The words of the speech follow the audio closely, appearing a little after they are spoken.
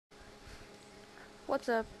What's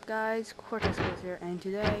up, guys? Cortex here, and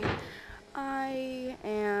today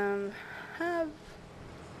have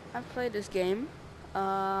I've played this game.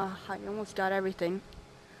 I almost got everything,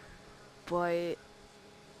 but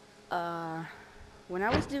when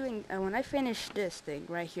I finished this thing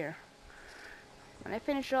right here, when I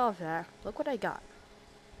finished all of that, look what I got.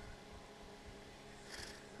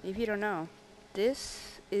 If you don't know,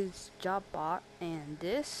 this is Jobbot, and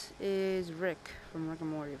this is Rick from Rick and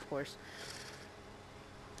Morty, of course.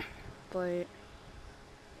 But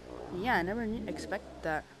yeah, I never expected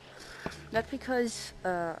that. That's because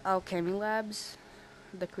Alchemy Labs,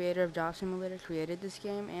 the creator of Job Simulator, created this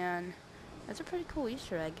game, and that's a pretty cool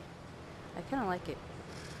Easter egg. I kind of like it.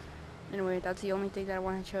 Anyway, that's the only thing that I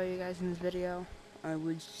want to show you guys in this video. I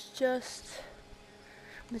was just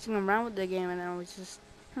messing around with the game, and I was just,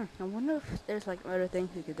 I wonder if there's like other things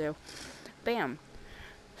you could do. Bam!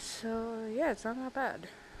 So yeah, it's not that bad.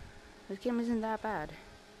 This game isn't that bad.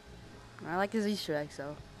 I like his Easter egg,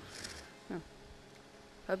 so.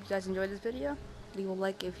 Hope you guys enjoyed this video. Leave a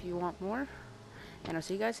like if you want more, and I'll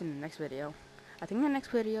see you guys in the next video. I think the next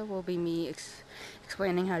video will be me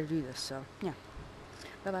explaining how to do this, so yeah.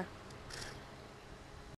 Bye bye.